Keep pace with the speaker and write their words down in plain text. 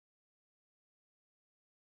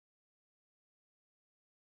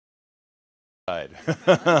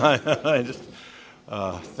I just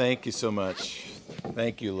thank you so much.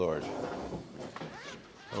 Thank you, Lord.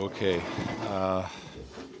 Okay.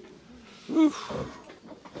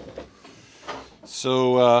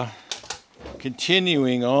 So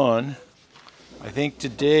continuing on, I think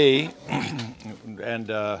today, and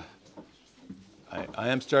I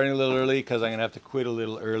am starting a little early because I'm going to have to quit a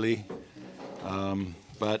little early,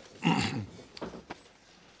 but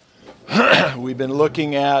we've been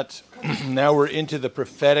looking at, now we're into the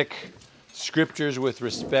prophetic scriptures with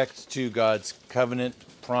respect to God's covenant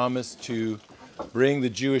promise to bring the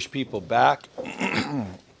Jewish people back.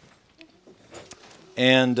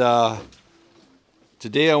 And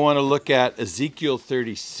today I want to look at Ezekiel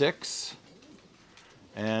 36.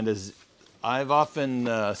 And as I've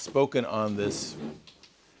often spoken on this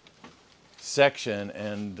section,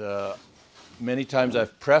 and many times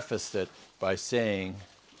I've prefaced it by saying,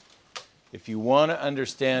 if you want to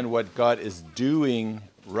understand what God is doing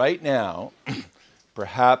right now,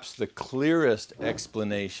 perhaps the clearest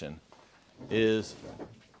explanation is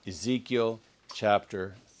Ezekiel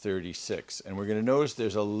chapter 36. And we're going to notice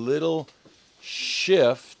there's a little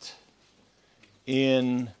shift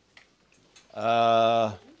in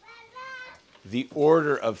the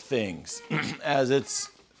order of things as it's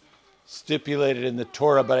stipulated in the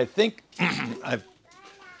Torah, but I think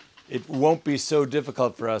it won't be so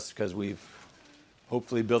difficult for us because we've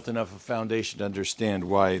hopefully built enough of a foundation to understand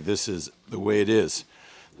why this is the way it is.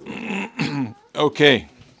 Okay,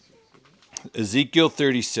 Ezekiel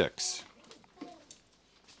 36.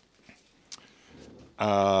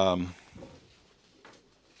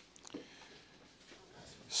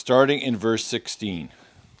 Starting in verse 16.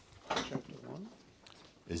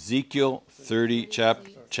 Ezekiel 30,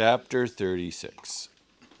 chapter 36.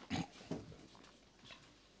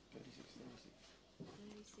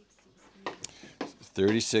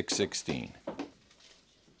 36:16.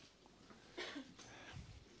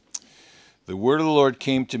 The word of the Lord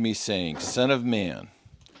came to me, saying, Son of man,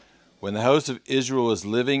 when the house of Israel was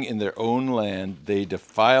living in their own land, they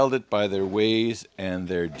defiled it by their ways and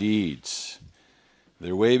their deeds.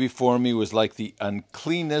 Their way before me was like the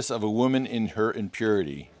uncleanness of a woman in her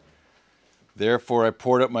impurity. Therefore I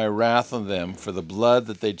poured out my wrath on them for the blood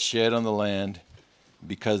that they'd shed on the land,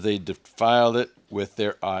 because they defiled it with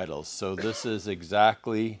their idols. So this is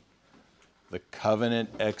exactly the covenant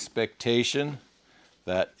expectation,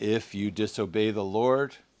 that if you disobey the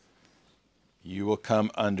Lord, you will come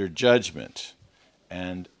under judgment,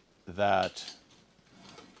 and that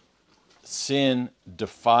sin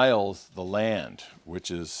defiles the land, which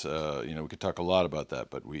is, we could talk a lot about that,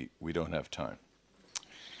 but we don't have time.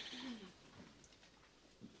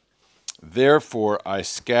 Therefore I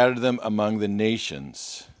scattered them among the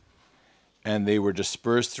nations, and they were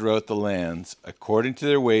dispersed throughout the lands. According to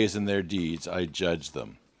their ways and their deeds, I judged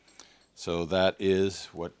them. So that is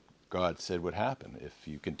what God said would happen. If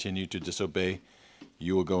you continue to disobey,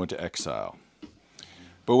 you will go into exile.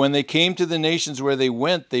 But when they came to the nations where they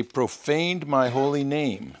went, they profaned my holy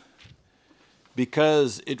name,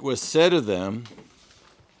 because it was said of them,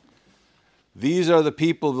 These are the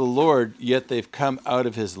people of the Lord, yet they've come out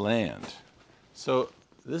of his land. So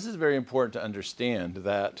this is very important to understand,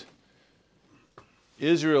 that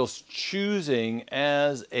Israel's choosing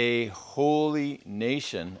as a holy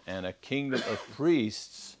nation and a kingdom of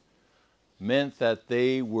priests meant that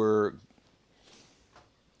they were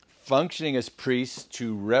functioning as priests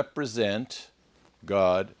to represent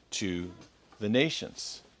God to the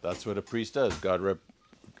nations. That's what a priest does. A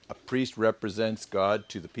priest represents God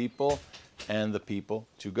to the people, and the people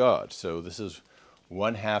to God. So this is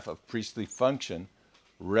one half of priestly function,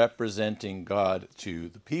 representing God to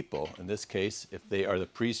the people. In this case, if they are the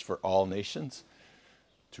priests for all nations,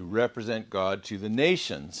 to represent God to the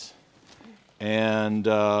nations. And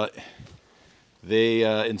they,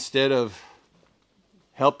 instead of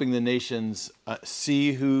helping the nations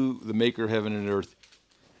see who the maker of heaven and earth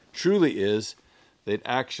truly is, they'd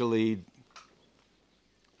actually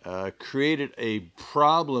created a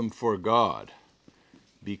problem for God,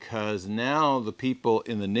 because now the people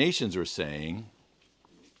in the nations are saying,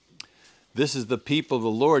 this is the people of the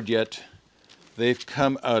Lord, yet they've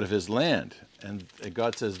come out of his land. And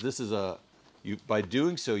God says, by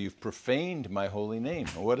doing so, you've profaned my holy name.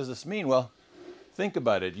 Well, what does this mean? Well, think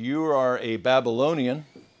about it. You are a Babylonian,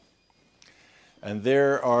 and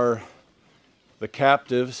there are the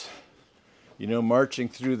captives, marching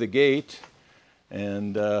through the gate,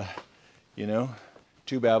 and,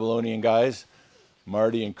 two Babylonian guys,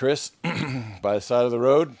 Marty and Chris, by the side of the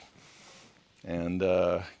road. And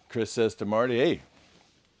Chris says to Marty, hey,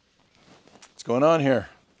 what's going on here?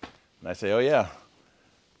 And I say, oh yeah,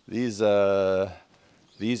 these are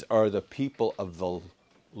the people of the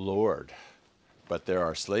Lord, but they're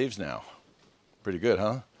our slaves now. Pretty good,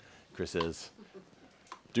 huh? Chris says,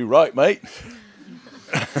 do right, mate.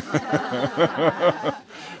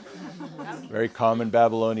 Very common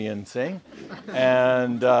Babylonian saying.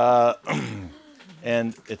 And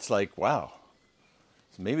and it's like, wow,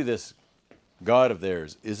 so maybe this God of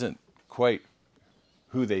theirs isn't quite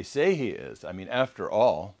who they say he is. I mean, after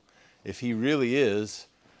all, if he really is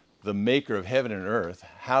the maker of heaven and earth,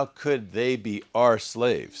 how could they be our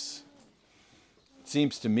slaves? It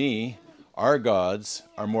seems to me our gods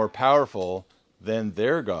are more powerful than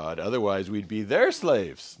their God. Otherwise, we'd be their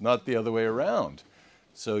slaves, not the other way around.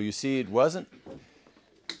 So you see, it wasn't,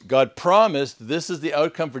 God promised this is the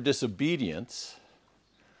outcome for disobedience,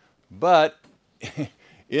 but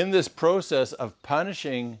in this process of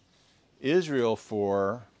punishing Israel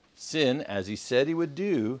for sin, as he said he would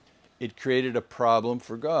do, it created a problem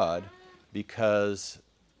for God, because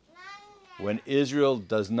when Israel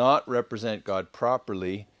does not represent God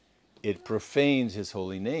properly, it profanes his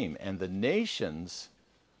holy name, and the nations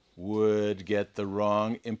would get the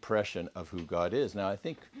wrong impression of who God is. Now, I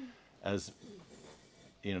think as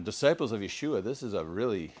disciples of Yeshua, this is a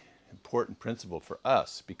really important principle for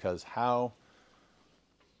us, because how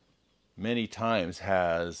many times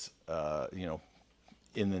has,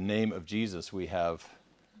 in the name of Jesus, we have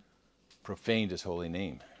profaned his holy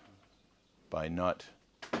name by not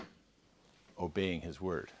obeying his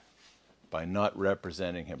word, by not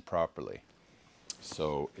representing him properly.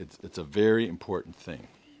 So it's a very important thing.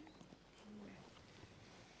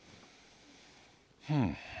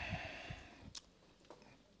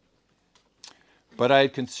 But I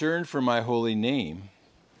had concern for my holy name,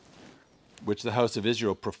 which the house of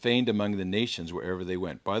Israel profaned among the nations wherever they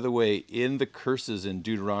went. By the way, in the curses in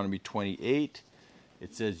Deuteronomy 28,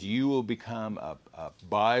 it says you will become a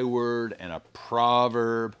byword and a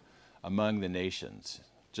proverb among the nations,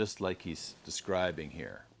 just like he's describing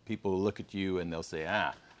here. People will look at you and they'll say,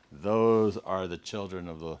 those are the children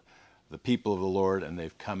of the people of the Lord, and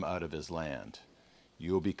they've come out of his land.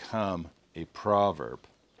 You will become a proverb.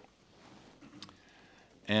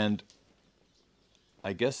 And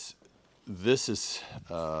I guess this is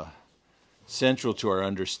central to our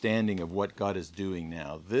understanding of what God is doing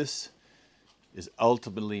now. This is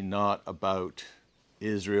ultimately not about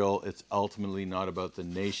Israel. It's ultimately not about the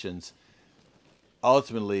nations.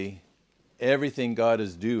 Ultimately, everything God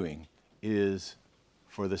is doing is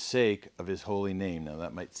for the sake of his holy name. Now,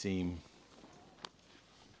 that might seem,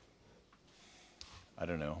 I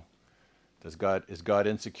don't know. Is God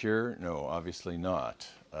insecure? No, obviously not.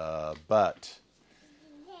 But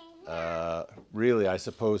really, I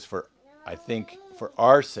suppose I think for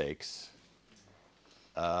our sakes,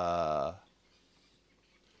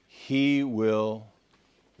 he will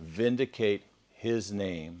vindicate his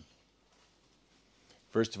name.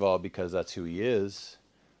 First of all, because that's who he is,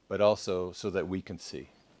 but also so that we can see.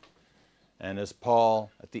 And as Paul,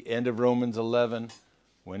 at the end of Romans 11,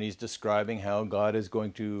 when he's describing how God is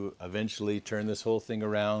going to eventually turn this whole thing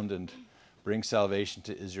around and bring salvation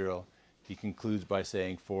to Israel, he concludes by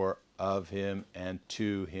saying, for of him and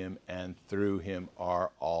to him and through him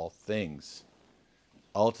are all things.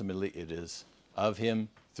 Ultimately, it is of him,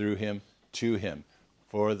 through him, to him,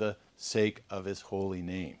 for the sake of his holy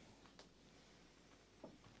name.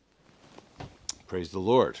 Praise the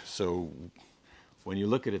Lord. So when you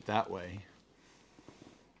look at it that way,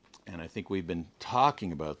 and I think we've been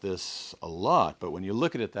talking about this a lot, but when you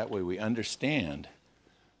look at it that way, we understand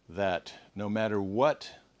that no matter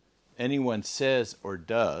what anyone says or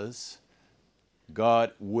does,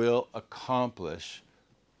 God will accomplish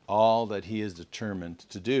all that he is determined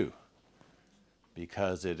to do,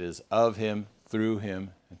 because it is of him, through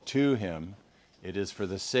him, and to him. It is for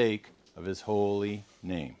the sake of his holy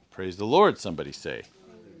name. Praise the Lord, somebody say.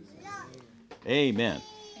 Amen.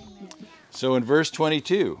 So in verse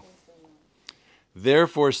 22,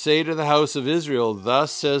 therefore say to the house of Israel,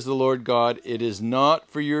 thus says the Lord God, it is not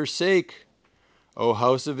for your sake, O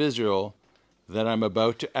house of Israel, that I'm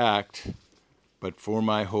about to act, but for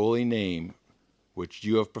my holy name, which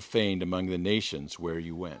you have profaned among the nations where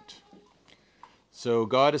you went. So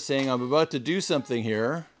God is saying, I'm about to do something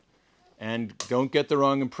here, and don't get the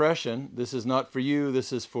wrong impression. This is not for you,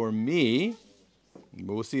 this is for me.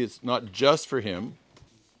 We'll see it's not just for him.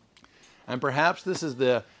 And perhaps this is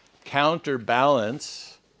the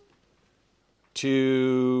counterbalance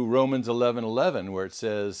to Romans 11:11, where it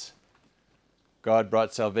says, God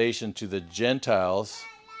brought salvation to the Gentiles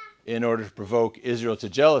in order to provoke Israel to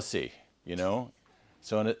jealousy,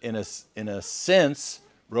 So in a sense,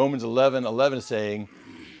 Romans 11:11 is saying,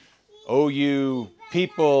 oh, you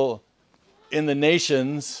people in the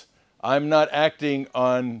nations, I'm not acting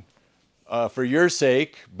on for your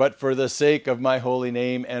sake, but for the sake of my holy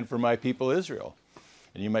name and for my people Israel.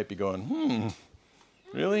 And you might be going,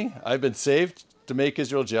 really? I've been saved to make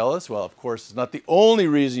Israel jealous? Well, of course, it's not the only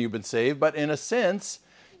reason you've been saved, but in a sense,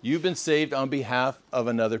 you've been saved on behalf of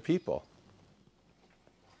another people.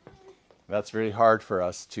 That's very hard for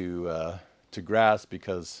us to grasp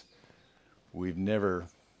because we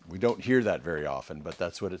don't hear that very often, but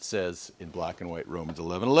that's what it says in black and white, Romans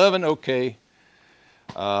 11:11. Okay,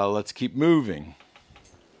 let's keep moving.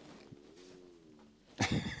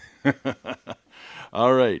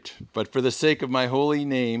 All right, but for the sake of my holy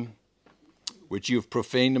name, which you have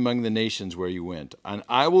profaned among the nations where you went, and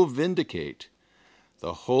I will vindicate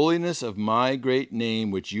the holiness of my great name,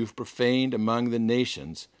 which you've profaned among the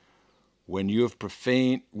nations,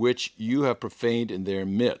 which you have profaned in their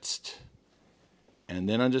midst. And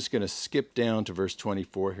then I'm just going to skip down to verse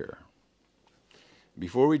 24 here.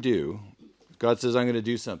 Before we do, God says, I'm going to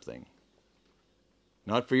do something.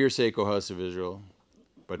 Not for your sake, O house of Israel,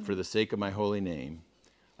 but for the sake of my holy name.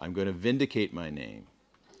 I'm going to vindicate my name.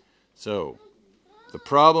 So, the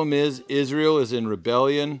problem is Israel is in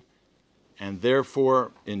rebellion and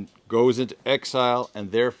therefore goes into exile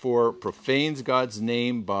and therefore profanes God's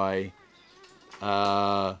name by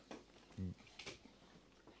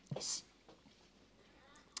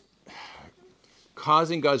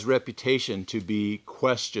causing God's reputation to be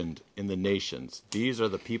questioned in the nations. These are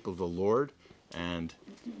the people of the Lord, and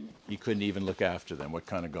he couldn't even look after them. What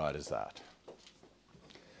kind of God is that?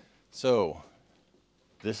 So,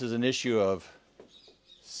 this is an issue of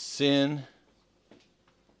sin,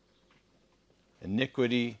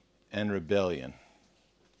 iniquity, and rebellion.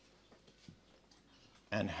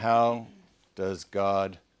 And how does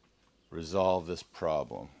God resolve this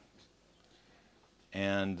problem?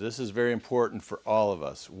 And this is very important for all of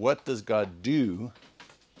us. What does God do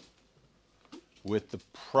with the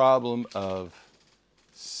problem of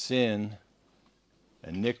sin,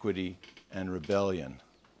 iniquity, and rebellion?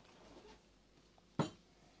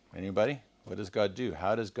 Anybody? What does God do?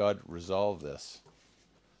 How does God resolve this?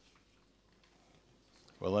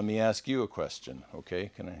 Well, let me ask you a question,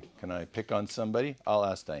 okay? Can I pick on somebody? I'll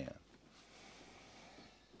ask Diane.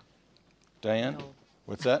 Diane? No.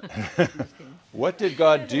 What's that? What did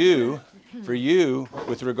God do for you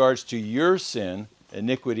with regards to your sin,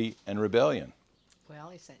 iniquity, and rebellion? Well,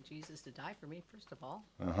 he sent Jesus to die for me, first of all.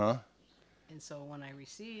 Uh-huh. And so when I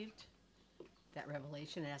received that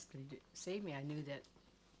revelation and asked him to save me, I knew that,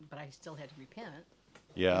 but I still had to repent.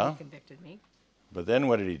 Yeah. And he convicted me. But then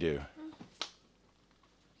what did he do? What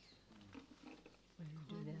did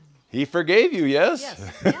he do then? He forgave you, yes?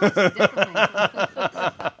 Yes, definitely.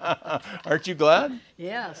 Aren't you glad?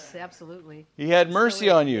 Yes, absolutely. He had mercy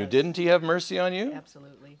on you. Didn't he have mercy on you?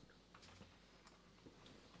 Absolutely.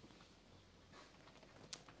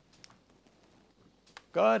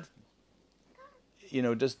 God,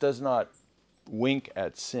 just does not wink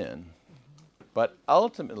at sin. But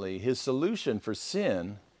ultimately, his solution for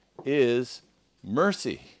sin is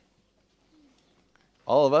mercy.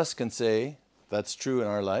 All of us can say that's true in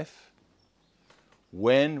our life.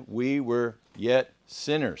 When we were yet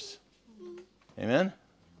sinners. Amen?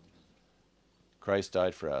 Christ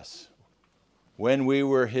died for us. When we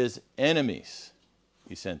were his enemies,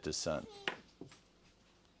 he sent his son.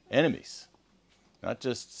 Enemies. Not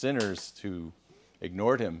just sinners who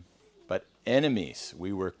ignored him, but enemies.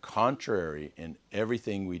 We were contrary in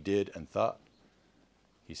everything we did and thought.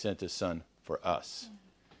 He sent his son for us.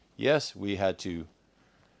 Yes, we had to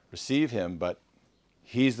receive him, but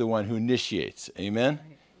he's the one who initiates. Amen?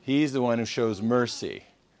 Right. He's the one who shows mercy.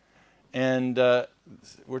 And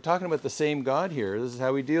we're talking about the same God here. This is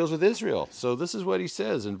how he deals with Israel. So this is what he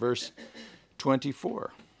says in verse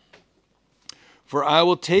 24. For I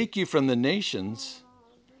will take you from the nations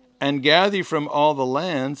and gather you from all the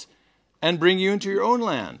lands and bring you into your own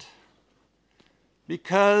land.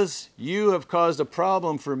 Because you have caused a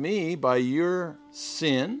problem for me by your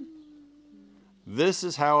sin, this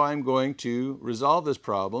is how I'm going to resolve this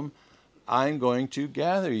problem. I'm going to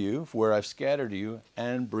gather you where I've scattered you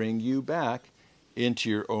and bring you back into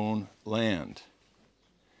your own land.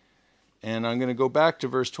 And I'm going to go back to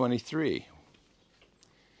verse 23. It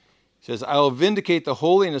says, I will vindicate the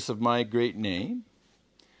holiness of my great name,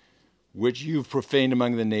 which you've profaned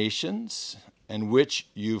among the nations, and which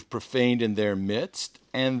you've profaned in their midst.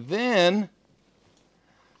 And then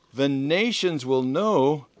the nations will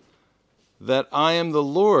know that I am the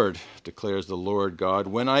Lord, declares the Lord God,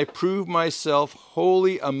 when I prove myself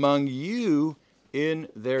holy among you in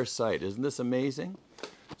their sight. Isn't this amazing?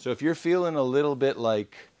 So if you're feeling a little bit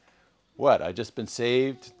like, what? I just been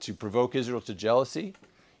saved to provoke Israel to jealousy?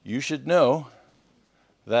 You should know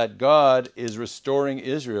that God is restoring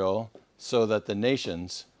Israel so that the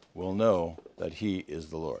nations will know that he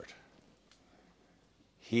is the Lord.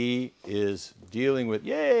 He is dealing with,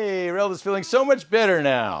 yay, Relda's feeling so much better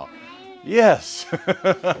now. Yes.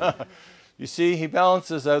 You see, he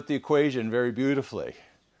balances out the equation very beautifully.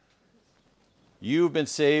 You've been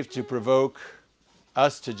saved to provoke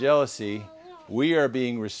us to jealousy. We are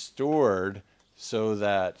being restored so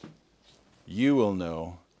that you will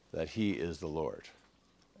know that he is the Lord.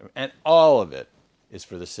 And all of it is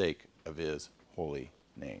for the sake of his holy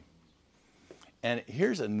name. And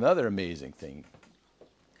here's another amazing thing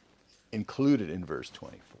included in verse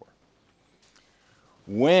 24.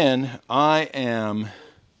 When I am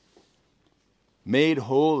made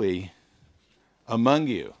holy among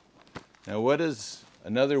you. Now, what is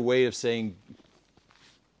another way of saying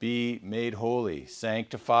be made holy?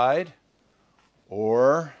 Sanctified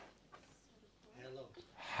or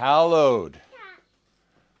hallowed.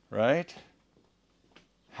 Right?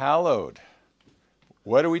 Hallowed.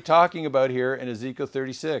 What are we talking about here in Ezekiel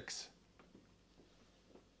 36?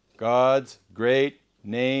 God's great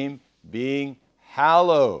name being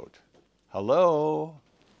hallowed. Hello?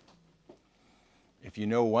 If you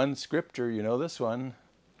know one scripture, you know this one.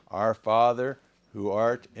 Our Father who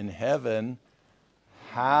art in heaven,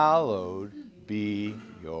 hallowed be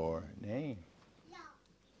your name.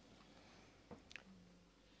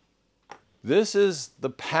 This is the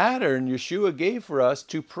pattern Yeshua gave for us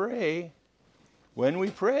to pray when we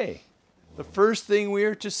pray. The first thing we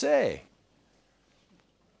are to say,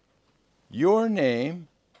 your name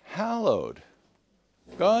hallowed.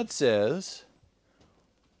 God says,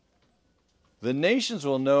 the nations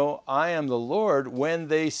will know I am the Lord when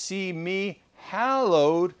they see me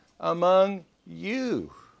hallowed among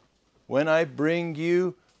you, when I bring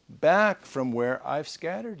you back from where I've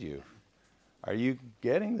scattered you. Are you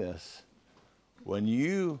getting this?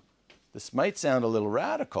 This might sound a little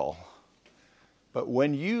radical, but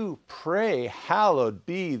when you pray, hallowed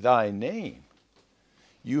be thy name,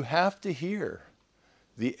 you have to hear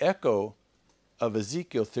the echo of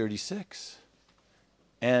Ezekiel 36.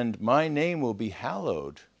 And my name will be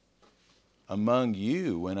hallowed among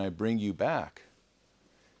you when I bring you back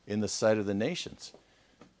in the sight of the nations.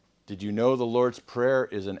 Did you know the Lord's Prayer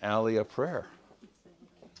is an Aliyah prayer?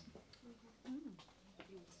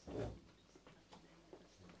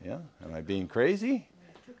 Yeah? Am I being crazy?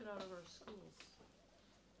 Took it out of our schools.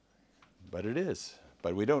 But it is.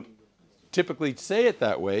 But we don't typically say it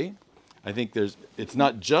that way. I think it's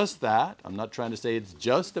not just that. I'm not trying to say it's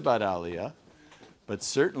just about Aliyah. But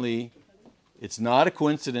certainly, it's not a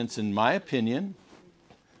coincidence, in my opinion,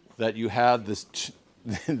 that you have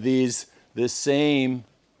this same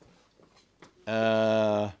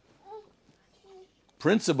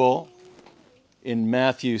principle in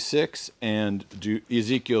Matthew 6 and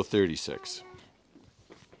Ezekiel 36.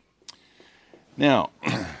 Now,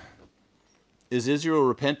 is Israel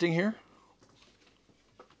repenting here?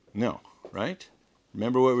 No, right?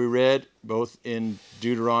 Remember what we read both in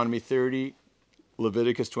Deuteronomy 30,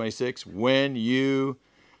 Leviticus 26, when you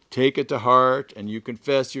take it to heart and you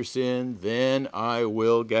confess your sin, then I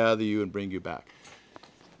will gather you and bring you back.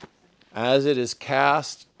 As it is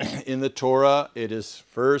cast in the Torah, it is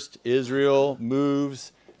first Israel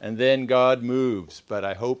moves and then God moves. But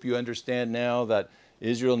I hope you understand now that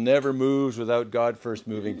Israel never moves without God first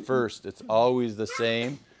moving first. It's always the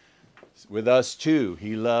same. With us too,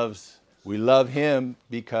 we love him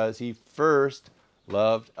because he first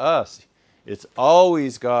loved us. It's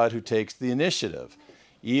always God who takes the initiative,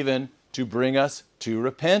 even to bring us to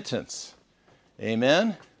repentance.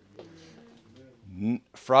 Amen?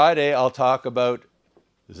 Friday, I'll talk about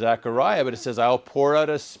Zechariah, but it says, I'll pour out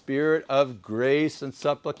a spirit of grace and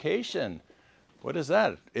supplication. What is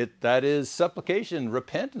that? That is supplication,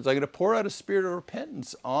 repentance. I'm going to pour out a spirit of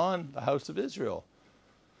repentance on the house of Israel.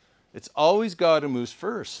 It's always God who moves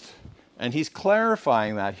first. And he's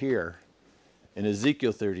clarifying that here in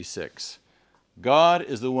Ezekiel 36. God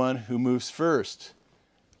is the one who moves first.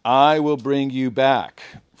 I will bring you back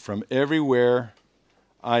from everywhere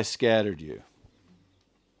I scattered you.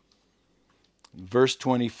 Verse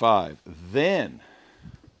 25, then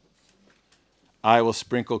I will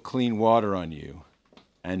sprinkle clean water on you,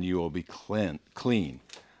 and you will be clean.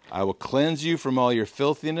 I will cleanse you from all your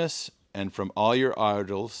filthiness and from all your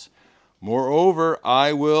idols. Moreover,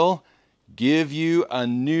 I will give you a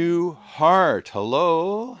new heart.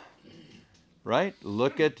 Hello? Right?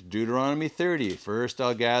 Look at Deuteronomy 30. First,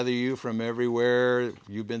 I'll gather you from everywhere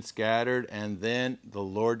you've been scattered, and then the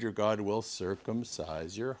Lord your God will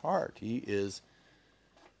circumcise your heart. He is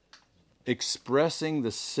expressing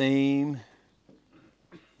the same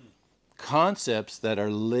concepts that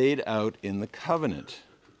are laid out in the covenant.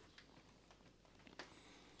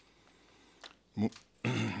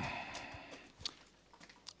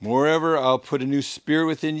 Moreover, I'll put a new spirit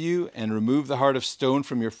within you and remove the heart of stone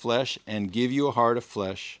from your flesh and give you a heart of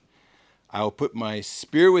flesh. I will put my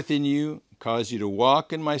spirit within you, cause you to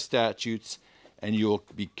walk in my statutes, and you will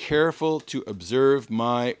be careful to observe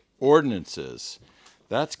my ordinances.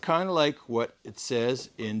 That's kind of like what it says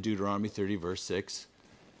in Deuteronomy 30, verse 6.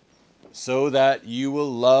 So that you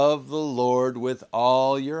will love the Lord with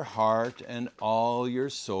all your heart and all your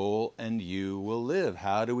soul, and you will live.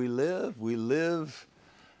 How do we live? We live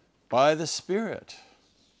by the Spirit,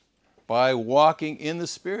 by walking in the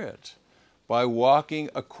Spirit, by walking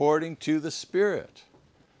according to the Spirit,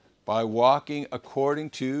 by walking according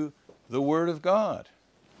to the Word of God.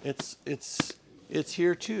 It's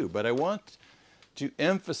here too, but I want to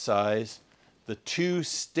emphasize the two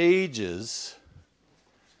stages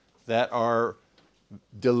that are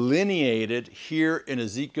delineated here in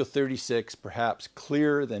Ezekiel 36, perhaps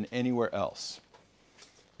clearer than anywhere else,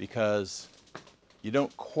 because you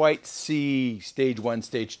don't quite see stage 1,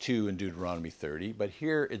 stage 2 in Deuteronomy 30, but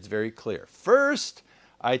here it's very clear. First,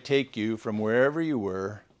 I take you from wherever you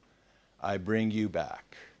were, I bring you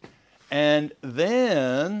back. And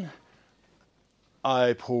then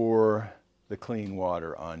I pour the clean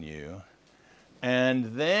water on you.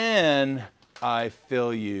 And then I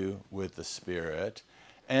fill you with the Spirit.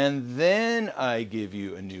 And then I give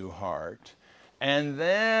you a new heart. And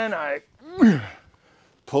then I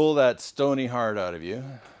pull that stony heart out of you,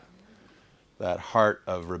 that heart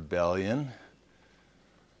of rebellion,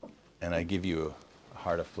 and I give you a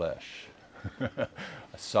heart of flesh, a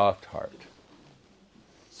soft heart,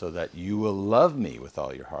 so that you will love me with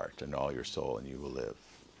all your heart and all your soul, and you will live.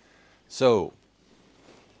 So,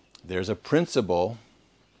 there's a principle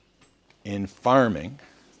in farming,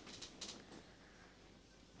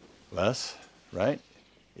 Les, right?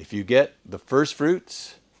 If you get the first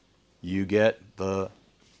fruits, you get the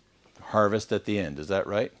harvest at the end. Is that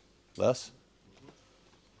right, Les?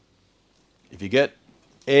 If you get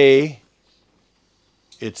A,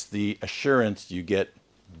 it's the assurance you get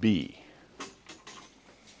B.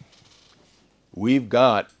 We've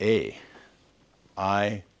got A.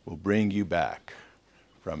 I will bring you back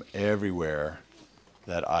from everywhere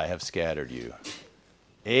that I have scattered you.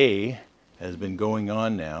 A has been going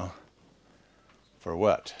on now for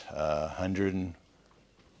what?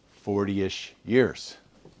 140-ish years.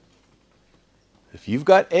 If you've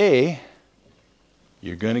got A,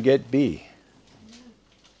 you're going to get B.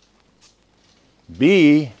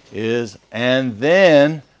 B is, and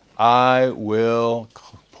then I will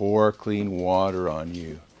pour clean water on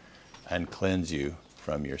you and cleanse you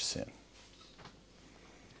from your sin.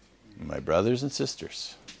 My brothers and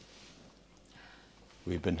sisters,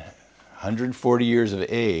 we've been 140 years of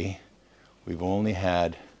A. We've only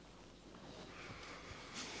had,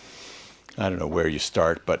 I don't know where you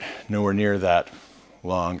start, but nowhere near that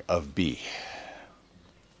long of B.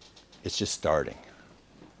 It's just starting.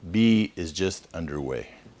 B is just underway.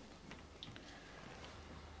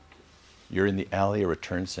 You're in the Aliyah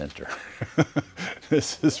Return Center.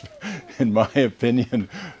 This is, in my opinion,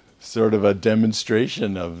 sort of a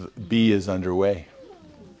demonstration of B is underway.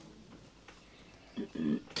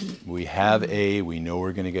 We have A, we know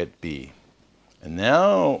we're going to get B. And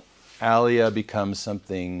now Aliyah becomes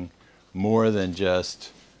something more than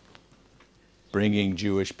just bringing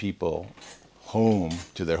Jewish people home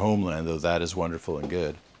to their homeland, though that is wonderful and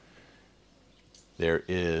good. There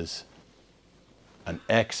is an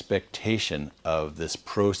expectation of this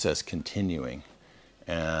process continuing.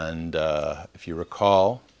 And if you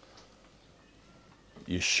recall,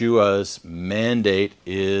 Yeshua's mandate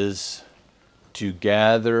is to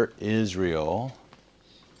gather Israel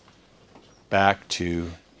back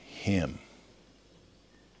to him.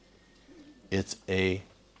 It's a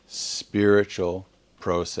spiritual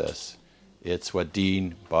process. It's what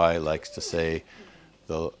Dean Bai likes to say,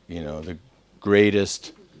 the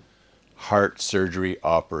greatest heart surgery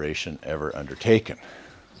operation ever undertaken.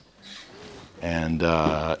 And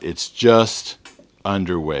it's just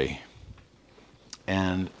underway.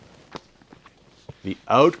 And the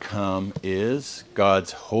outcome is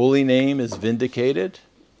God's holy name is vindicated,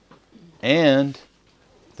 and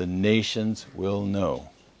the nations will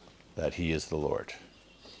know that he is the Lord.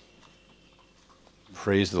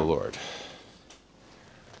 Praise the Lord.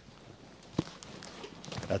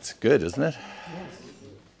 That's good, isn't it?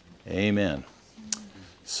 Yes. Amen.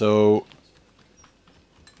 So,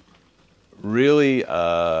 really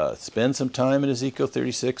spend some time in Ezekiel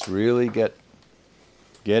 36. Really get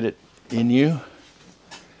it in you.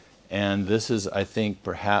 And this is, I think,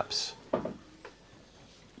 perhaps,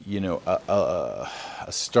 a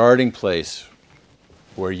starting place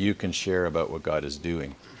where you can share about what God is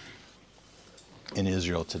doing in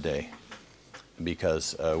Israel today.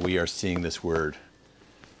 Because we are seeing this word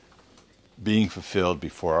being fulfilled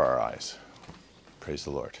before our eyes. Praise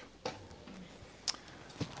the Lord.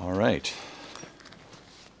 All right.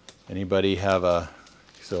 Anybody have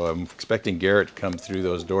so I'm expecting Garrett to come through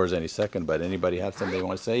those doors any second, but anybody have something they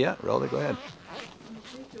want to say? Yeah, Rhoda, go ahead. I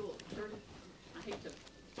hate to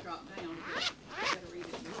drop down, but I got to read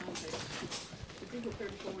it in the context. Ezekiel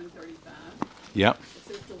 34 and 35. Yeah. It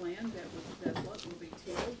says, the land that was desolate will be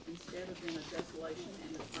tilled instead of being a desolation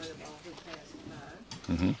in the sight of all who pass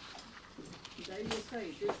by. Mm-hmm. They will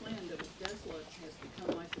say, this land that was desolate has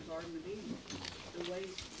become like the Garden of Eden. The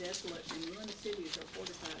waste, desolate, and ruined cities are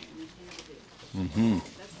fortified and inhabited. Mm-hmm.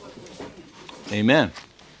 That's what we're saying. Amen.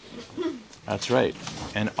 That's right.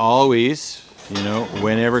 And always,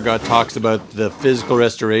 whenever God talks about the physical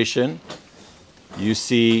restoration, you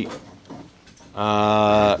see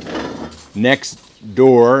next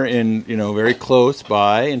door in, very close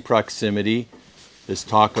by in proximity, this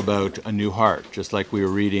talk about a new heart, just like we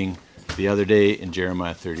were reading the other day in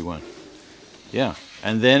Jeremiah 31. Yeah.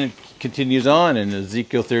 And then it continues on in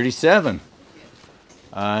Ezekiel 37.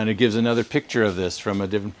 And it gives another picture of this from a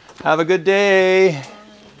different... Have a good day.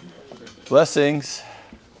 Blessings.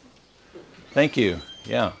 Thank you.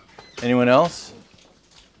 Yeah. Anyone else?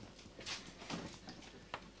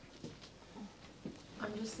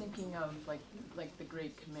 I'm just thinking of like the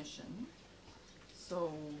Great Commission.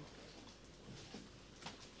 So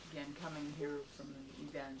again, coming here from an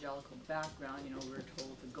evangelical background, we're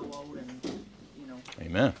told to go out and,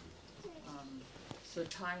 Amen. So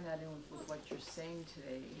tying that in with what you're saying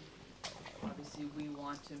today, obviously we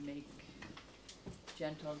want to make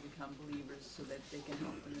Gentiles become believers so that they can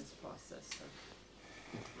help in this process of,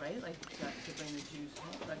 right? Like to bring the Jews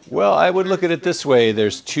home. Like, Well, I would look at it this way.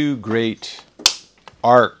 There's two great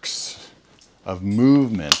arcs of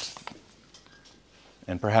movement.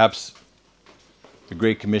 And perhaps the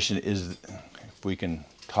Great Commission is, if we can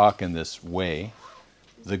talk in this way,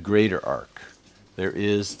 the greater arc. There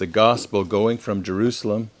is the gospel going from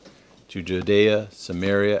Jerusalem to Judea,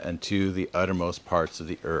 Samaria, and to the uttermost parts of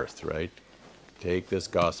the earth, right? Take this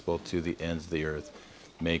gospel to the ends of the earth.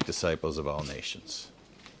 Make disciples of all nations.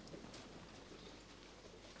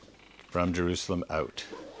 From Jerusalem out.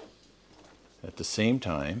 At the same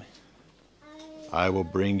time, I will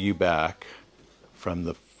bring you back from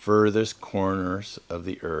the furthest corners of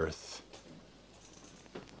the earth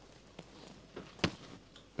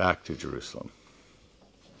back to Jerusalem.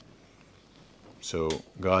 So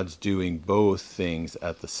God's doing both things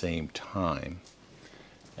at the same time.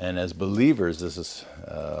 And as believers, this is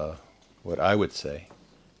what I would say.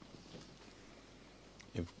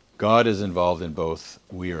 If God is involved in both,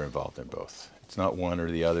 we are involved in both. It's not one or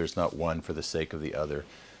the other. It's not one for the sake of the other.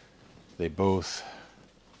 They both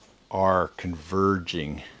are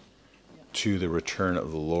converging to the return of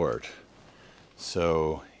the Lord.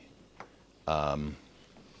 So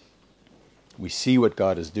we see what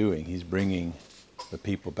God is doing. He's bringing the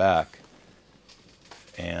people back,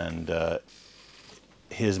 and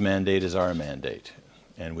His mandate is our mandate,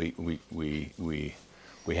 and we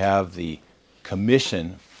have the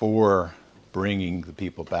commission for bringing the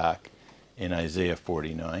people back in Isaiah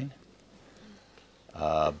 49.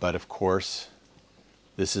 But of course,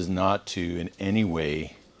 this is not to in any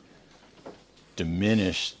way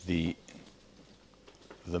diminish the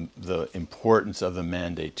importance of the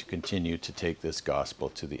mandate to continue to take this gospel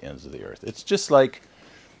to the ends of the earth. It's just like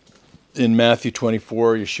in Matthew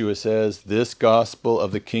 24, Yeshua says, this gospel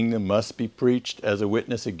of the kingdom must be preached as a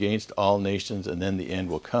witness against all nations, and then the end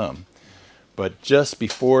will come. But just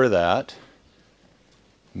before that,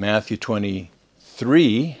 Matthew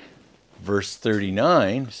 23, verse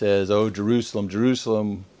 39 says, "Oh, Jerusalem,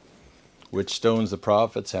 Jerusalem, which stones the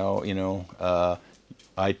prophets, how,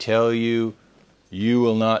 I tell you, you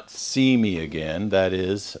will not see me again." That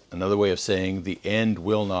is another way of saying the end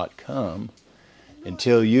will not come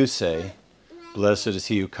until you say, "Blessed is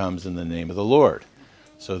he who comes in the name of the Lord."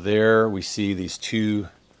 So there we see these two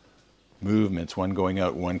movements, one going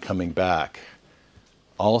out, one coming back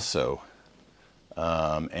also.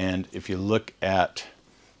 And if you look at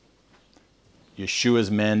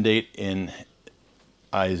Yeshua's mandate in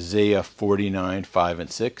Isaiah 49, 5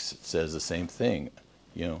 and 6, it says the same thing.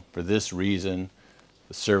 For this reason,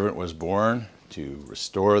 the servant was born to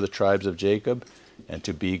restore the tribes of Jacob and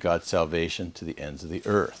to be God's salvation to the ends of the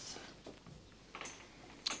earth.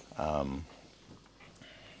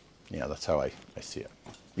 That's how I see it.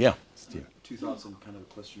 Yeah, Steve. Two thoughts and kind of a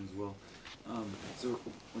question as well. So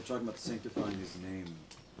we're talking about sanctifying his name.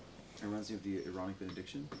 It reminds me of the Aaronic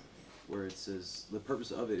benediction, where it says the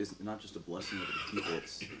purpose of it is not just a blessing over the people.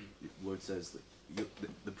 It's the Lord says that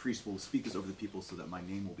the priest will speak this over the people so that my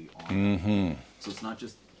name will be on them. So it's not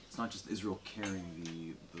just Israel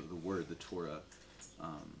carrying the word, the Torah.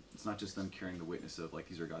 It's not just them carrying the witness of like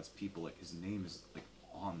these are God's people. Like his name is like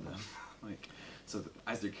on them. Like so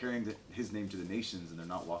as they're carrying his name to the nations and they're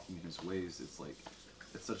not walking in his ways, it's like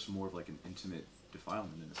it's such more of like an intimate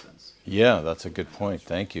defilement in a sense. Yeah, that's a good point.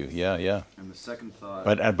 Thank you. Yeah, yeah. And the second thought.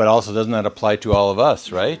 But also doesn't that apply to all of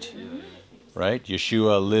us, right? Yeah. Right?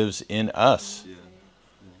 Yeshua lives in us. Yeah.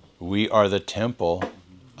 We are the temple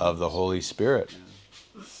of the Holy Spirit.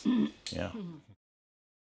 Yeah.